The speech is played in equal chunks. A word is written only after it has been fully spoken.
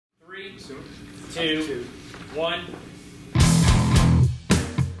2, 1.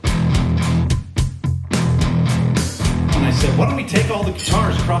 And I said, why don't we take all the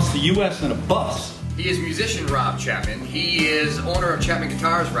guitars across the U.S. in a bus? He is musician Rob Chapman. He is owner of Chapman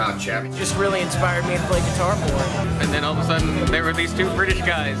Guitars, Rob Chapman. Just really inspired me to play guitar more. And then all of a sudden, there were these two British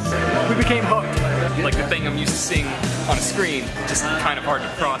guys. We became hooked. Like the thing I'm used to seeing on a screen, just kind of hard to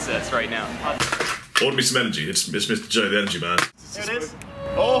process right now. Order me some energy. It's Mr. Joe, the energy man. There it is.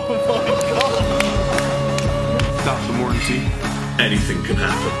 Oh my god! Stop the warranty. Anything can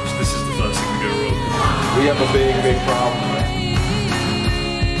happen. This is the first thing to go wrong. We have a big problem.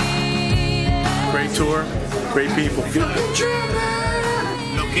 Great tour, great people.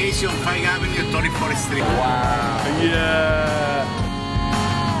 Location 5 Avenue, 34th Street. Wow. Yeah.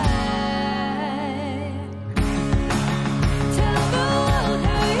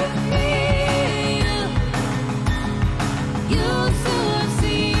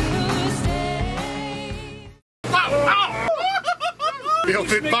 Feel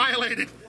bit violated.